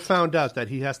I found out that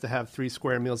he has to have 3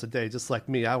 square meals a day, just like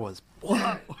me, I was,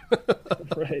 wow.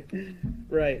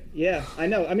 Right. Yeah, I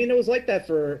know. I mean, it was like that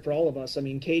for all of us. I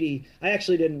mean, Katie, I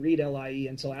actually didn't read LIE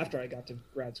until after I got to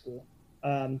grad school.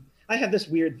 I have this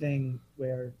weird thing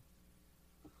where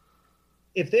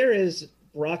if there is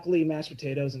broccoli, mashed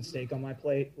potatoes, and steak on my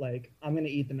plate, like, I'm going to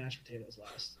eat the mashed potatoes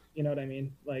last. You know what I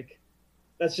mean? Like,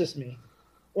 that's just me.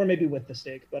 Or maybe with the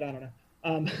steak, but I don't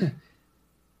know.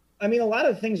 I mean, a lot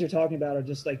of the things you're talking about are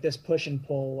just like this push and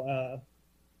pull.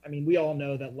 I mean, we all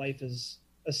know that life is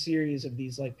a series of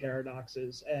these like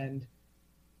paradoxes. And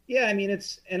yeah, I mean,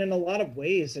 and in a lot of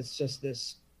ways, it's just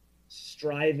this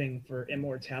striving for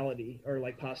immortality or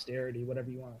like posterity, whatever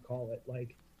you want to call it.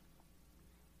 Like,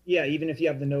 yeah, even if you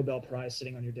have the Nobel Prize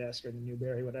sitting on your desk or the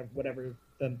Newbery, whatever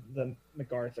the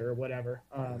MacArthur or whatever,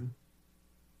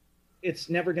 it's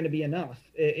never going to be enough.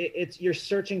 It's you're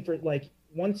searching for like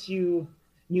once you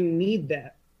need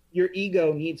that, your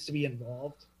ego needs to be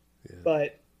involved,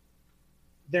 but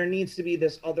there needs to be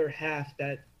this other half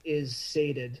that is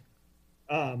sated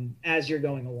as you're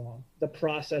going along. The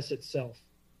process itself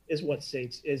is what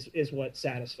is what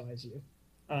satisfies you.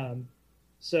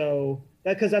 So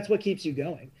that because that's what keeps you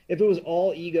going. If it was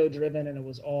all ego driven and it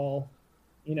was all,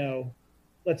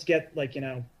 let's get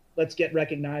recognized, let's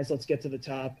get to the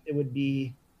top, it would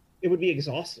be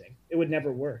exhausting. It would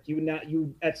never work.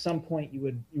 You at some point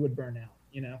you would burn out,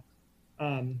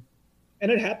 and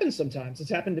it happens sometimes.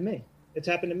 It's happened to me.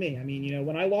 I mean,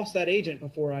 when I lost that agent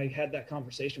before I had that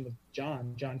conversation with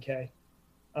John Kay,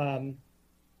 I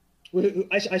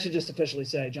should just officially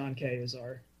say John Kay is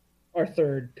our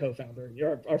third co-founder,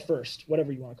 our first,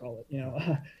 whatever you want to call it,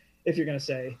 if you're going to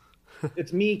say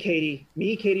it's me, Katie,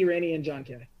 Rainey, and John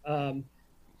Kay. But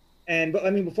I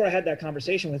mean, before I had that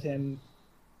conversation with him,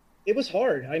 it was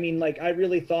hard. I mean, like, I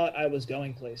really thought I was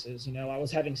going places, I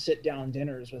was having sit down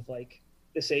dinners with like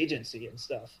this agency and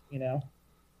stuff,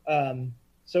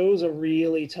 so it was a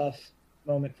really tough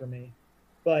moment for me.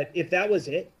 But if that was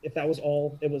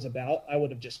all it was about, I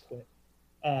would have just quit.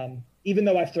 Even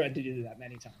though I've threatened to do that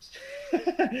many times.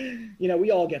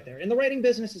 We all get there. In the writing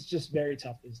business, it's just very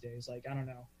tough these days. Like, I don't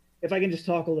know. If I can just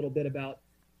talk a little bit about,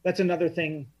 that's another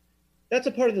thing. That's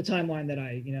a part of the timeline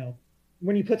that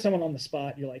when you put someone on the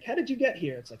spot, you're like, how did you get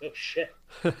here? It's like, oh shit,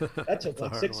 that took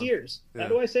like 6 years. Yeah. How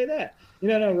do I say that?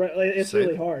 No, right, it's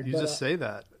really hard. You just say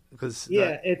that because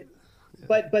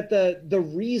but the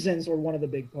reasons were one of the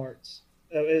big parts.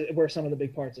 Were some of the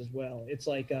big parts as well. It's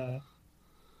like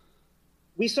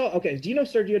we saw. Okay, do you know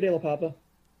Sergio de la Papa?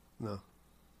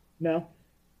 No.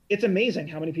 It's amazing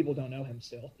how many people don't know him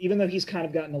still, even though he's kind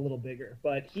of gotten a little bigger.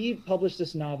 But he published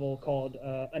this novel called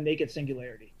A Naked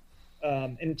Singularity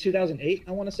in 2008,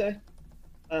 I want to say.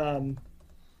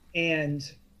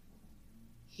 And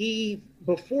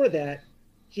before that,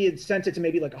 he had sent it to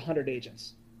maybe like 100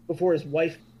 agents before his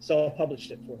wife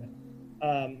self-published it for him.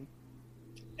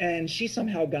 And she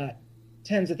somehow got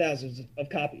tens of thousands of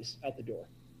copies out the door.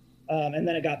 And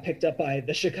then it got picked up by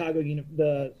the Chicago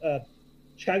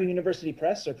University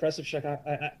Press or Press of Chicago.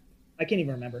 I can't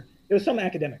even remember. It was some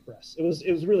academic press. It was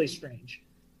really strange.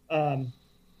 And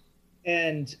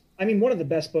I mean, one of the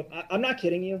best books. I'm not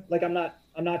kidding you. Like, I'm not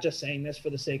just saying this for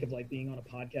the sake of like being on a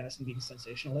podcast and being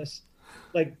sensationalist.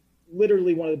 Like,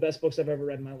 literally one of the best books I've ever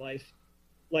read in my life.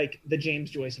 Like the James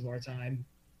Joyce of our time,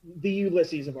 the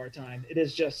Ulysses of our time. It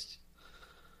is just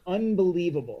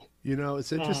unbelievable.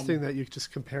 It's interesting that you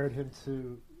just compared him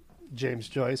to James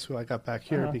Joyce, who I got back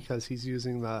here, because he's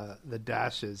using the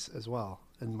dashes as well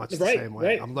in much the same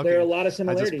way. Right. There are a lot of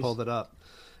similarities. I just pulled it up.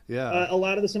 Yeah, a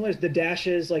lot of the similarities. The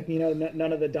dashes, like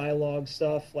none of the dialogue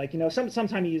stuff. Like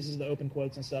sometimes he uses the open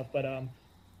quotes and stuff, but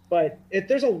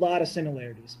there's a lot of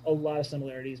similarities.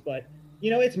 But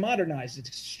it's modernized. It's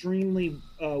extremely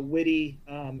witty.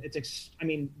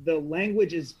 The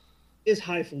language is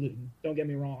highfalutin. Don't get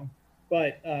me wrong,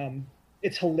 but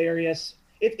it's hilarious.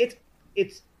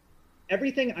 It's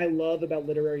everything I love about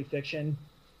literary fiction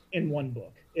in one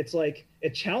book. It's like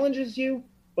it challenges you,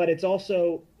 but it's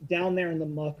also down there in the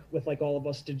muck with like all of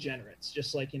us degenerates,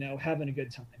 just like having a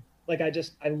good time. Like I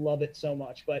love it so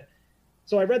much. But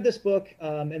so I read this book,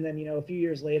 and then a few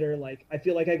years later, like I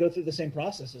feel like I go through the same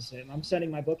process as him. I'm sending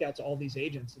my book out to all these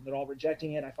agents, and they're all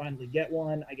rejecting it. I finally get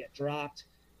one. I get dropped.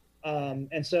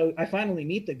 And so I finally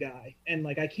meet the guy, and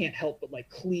like I can't help but like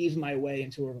cleave my way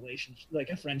into a relationship, like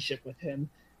a friendship with him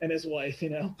and his wife.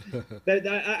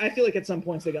 I feel like at some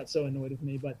points they got so annoyed with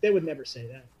me, but they would never say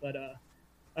that. But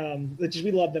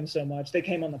we love them so much. They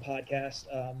came on the podcast.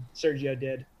 Sergio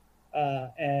did,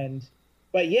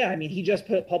 but yeah, I mean, he just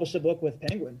published a book with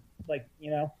Penguin. Like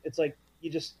it's like you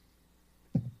just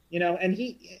and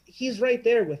he's right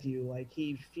there with you. Like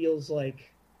he feels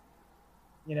like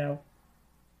you don't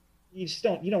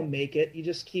make it. You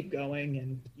just keep going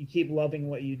and you keep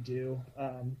loving what you do.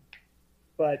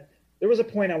 But there was a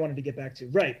point I wanted to get back to,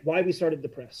 right? Why we started the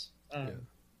press.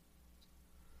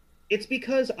 It's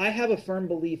because I have a firm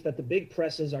belief that the big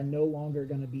presses are no longer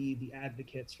going to be the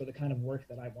advocates for the kind of work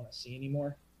that I want to see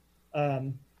anymore.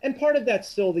 And part of that's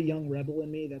still the young rebel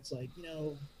in me. That's like,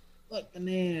 look, the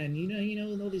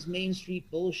man, all this Main Street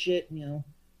bullshit,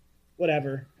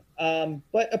 whatever.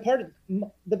 But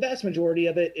the vast majority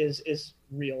of it is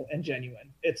real and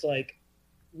genuine. It's like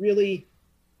really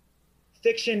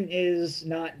fiction is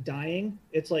not dying.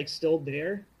 It's like still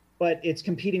there, but it's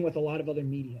competing with a lot of other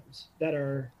mediums that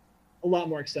are a lot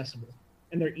more accessible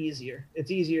and they're easier.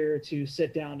 It's easier to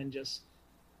sit down and just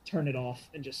turn it off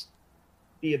and just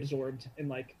be absorbed in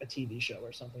like a TV show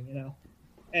or something, you know?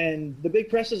 And the big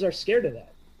presses are scared of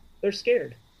that. They're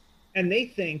scared. And they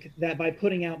think that by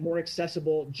putting out more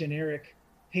accessible, generic,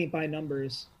 paint by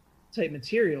numbers type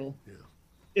material,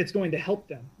 it's going to help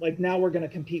them. Like now we're going to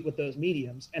compete with those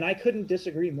mediums. And I couldn't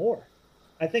disagree more.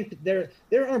 I think there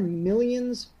are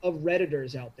millions of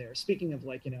Redditors out there. Speaking of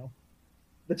like, you know,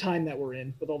 the time that we're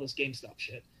in with all this GameStop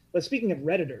shit. But speaking of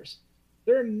Redditors,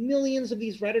 there are millions of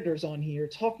these Redditors on here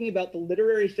talking about the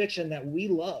literary fiction that we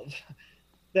love,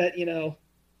 that, you know,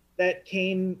 that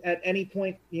came at any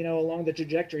point, you know, along the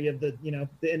trajectory of the, you know,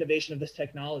 the innovation of this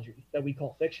technology that we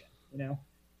call fiction, you know,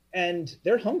 and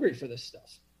they're hungry for this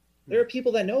stuff. There are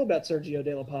people that know about Sergio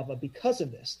de la Pava because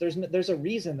of this. There's a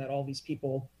reason that all these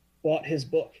people bought his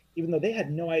book, even though they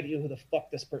had no idea who the fuck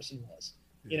this person was,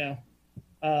 you know?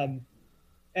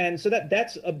 And so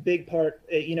that's a big part,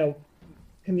 you know,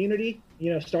 community,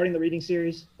 you know, starting the reading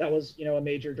series, that was, you know, a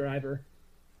major driver.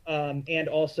 And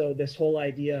also this whole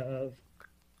idea of,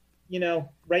 you know,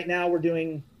 right now we're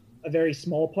doing a very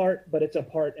small part, but it's a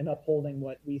part in upholding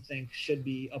what we think should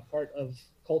be a part of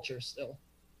culture still.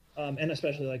 And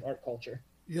especially like art culture.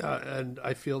 Yeah, and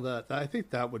I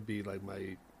think that would be like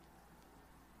my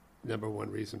number one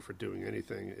reason for doing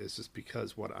anything, is just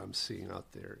because what I'm seeing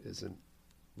out there isn't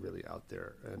really out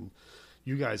there. And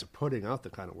you guys are putting out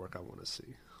the kind of work I want to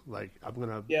see. Like I'm going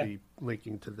to be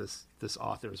linking to this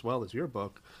author as well as your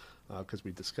book, because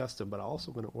we discussed him, but I'm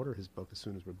also going to order his book as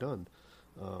soon as we're done,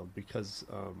 because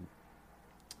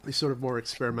these sort of more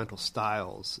experimental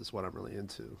styles is what I'm really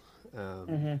into.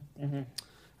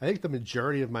 I think the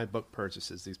majority of my book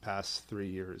purchases these past 3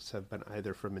 years have been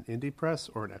either from an indie press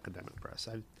or an academic press.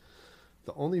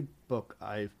 The only book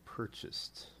I've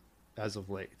purchased as of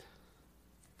late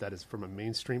that is from a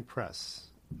mainstream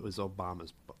press was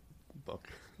Obama's book.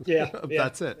 Yeah,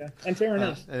 that's it. Yeah. And fair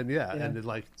enough. And and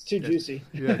it's too juicy.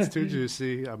 It's too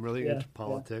juicy. I'm really into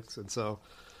politics, and so,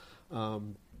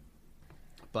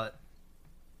 but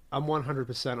I'm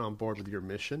 100% on board with your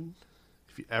mission.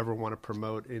 If you ever want to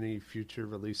promote any future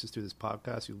releases through this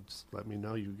podcast, you just let me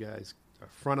know. You guys are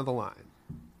front of the line.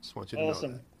 Just want you to know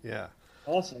that. Yeah.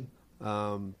 Awesome.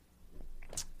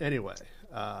 Anyway,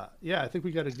 I think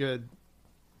we got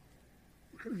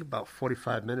about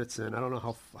 45 minutes in. I don't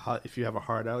know how if you have a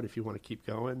hard out, if you want to keep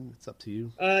going, it's up to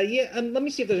you. Let me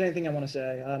see if there's anything I want to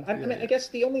say. I guess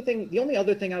the only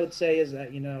other thing I would say is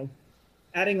that, you know,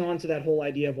 adding on to that whole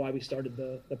idea of why we started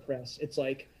the press, it's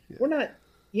like we're not.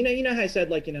 You know how I said,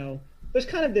 like, you know, there's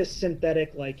kind of this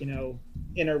synthetic, like, you know,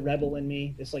 inner rebel in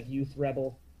me, this like youth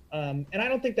rebel. And I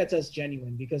don't think that's as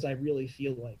genuine, because I really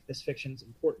feel like this fiction's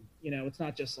important. You know, it's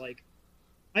not just like,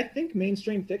 I think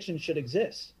mainstream fiction should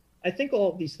exist. I think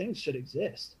all of these things should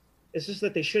exist. It's just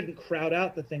that they shouldn't crowd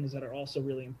out the things that are also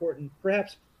really important,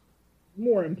 perhaps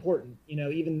more important, you know,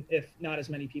 even if not as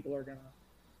many people are going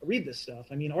to read this stuff.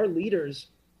 I mean, our leaders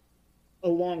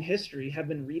along history have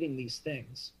been reading these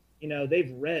things. You know,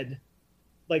 they've read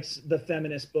like the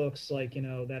feminist books, like, you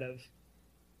know, that have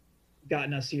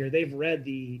gotten us here. They've read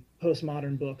the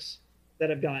postmodern books that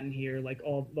have gotten here, like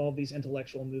all these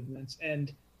intellectual movements.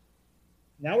 And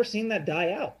now we're seeing that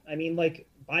die out. I mean, like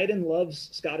Biden loves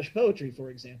Scottish poetry, for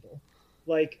example.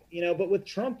 Like, you know, but with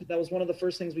Trump, that was one of the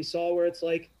first things we saw where it's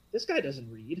like, this guy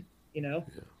doesn't read, you know?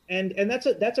 Yeah. And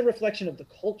that's a reflection of the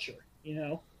culture, you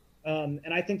know?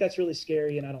 And I think that's really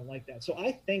scary, and I don't like that. So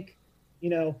I think, you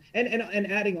know,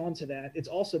 and adding on to that, it's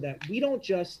also that we don't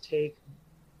just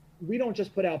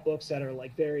put out books that are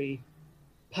like very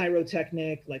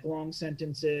pyrotechnic, like long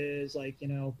sentences, like, you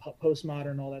know,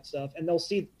 postmodern, all that stuff. And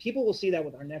people will see that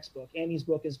with our next book. Annie's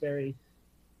book is the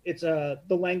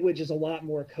language is a lot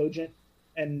more cogent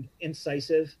and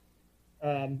incisive,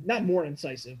 not more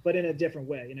incisive, but in a different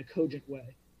way, in a cogent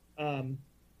way, a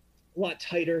lot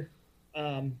tighter.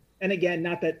 And again,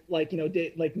 not that like, you know,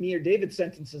 like me or David's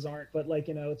sentences aren't, but like,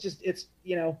 you know, it's,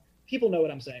 you know, people know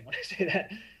what I'm saying when I say that.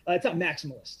 It's not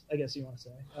maximalist, I guess you want to say.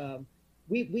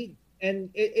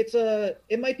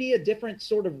 It might be a different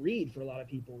sort of read for a lot of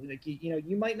people. Like, you know,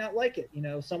 you might not like it, you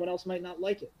know, someone else might not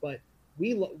like it, but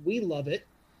we love it.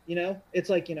 You know,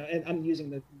 it's like, you know, and I'm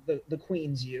using the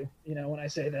Queen's you know, when I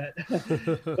say that,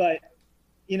 but,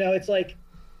 you know, it's like,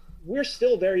 we're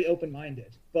still very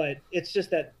open-minded, but it's just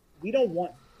that we don't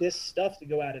want this stuff to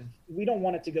go out, and we don't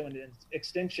want it to go into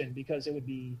extinction, because it would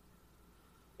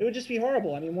it would just be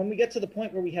horrible. I mean, when we get to the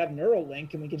point where we have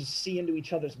Neuralink and we can just see into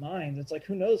each other's minds, it's like,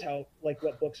 who knows how, like,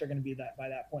 what books are going to be that by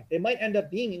that point. They might end up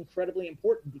being incredibly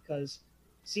important because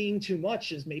seeing too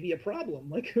much is maybe a problem.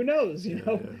 Like, who knows, you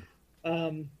know? Yeah.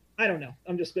 I don't know.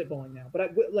 I'm just spitballing now, but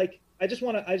I just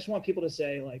want people to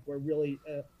say, like,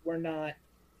 we're not,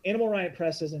 Animal Riot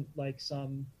Press isn't like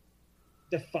some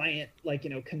defiant, like, you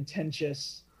know,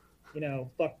 contentious, you know,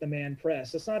 fuck the man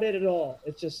press. That's not it at all.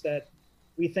 It's just that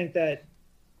we think that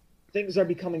things are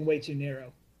becoming way too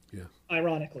narrow. Yeah.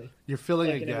 Ironically. You're filling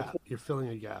a gap. You're filling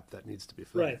a gap that needs to be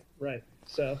filled. Right.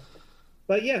 So,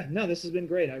 but yeah, no, this has been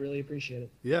great. I really appreciate it.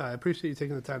 Yeah, I appreciate you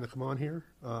taking the time to come on here.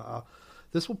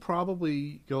 This will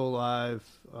probably go live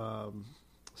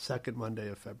second Monday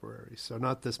of February. So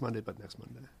not this Monday, but next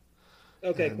Monday.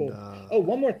 Okay, and, cool.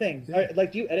 One more thing. Yeah.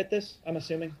 Like, do you edit this, I'm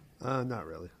assuming? Not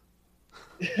really.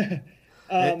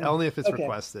 Only if it's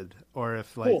requested, or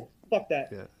if, like... Cool. Fuck that.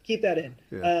 Yeah. Keep that in.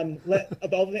 Yeah.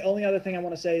 The only other thing I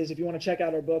want to say is, if you want to check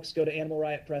out our books, go to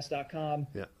animalriotpress.com.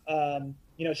 Yeah.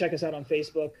 You know, check us out on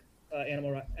Facebook,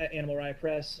 Animal Riot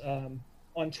Press,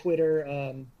 on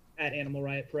Twitter, at Animal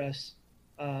Riot Press,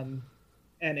 and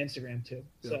Instagram too.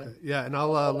 So, okay. Yeah, and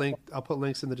I'll put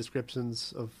links in the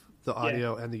descriptions of the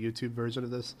audio and the YouTube version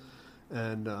of this,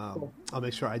 and cool. I'll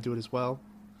make sure I do it as well.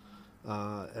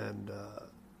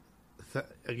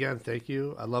 Again, thank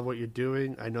you. I love what you're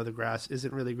doing. I know the grass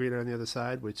isn't really greener on the other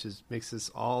side, which makes this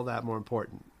all that more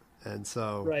important. And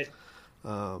so,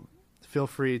 feel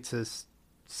free to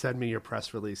send me your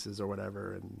press releases or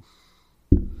whatever,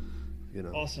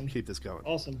 and awesome. Keep this going.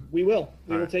 Awesome. We will.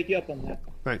 We will take you up on that.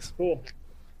 Thanks. Cool.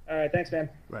 All right. Thanks, man.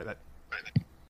 Right.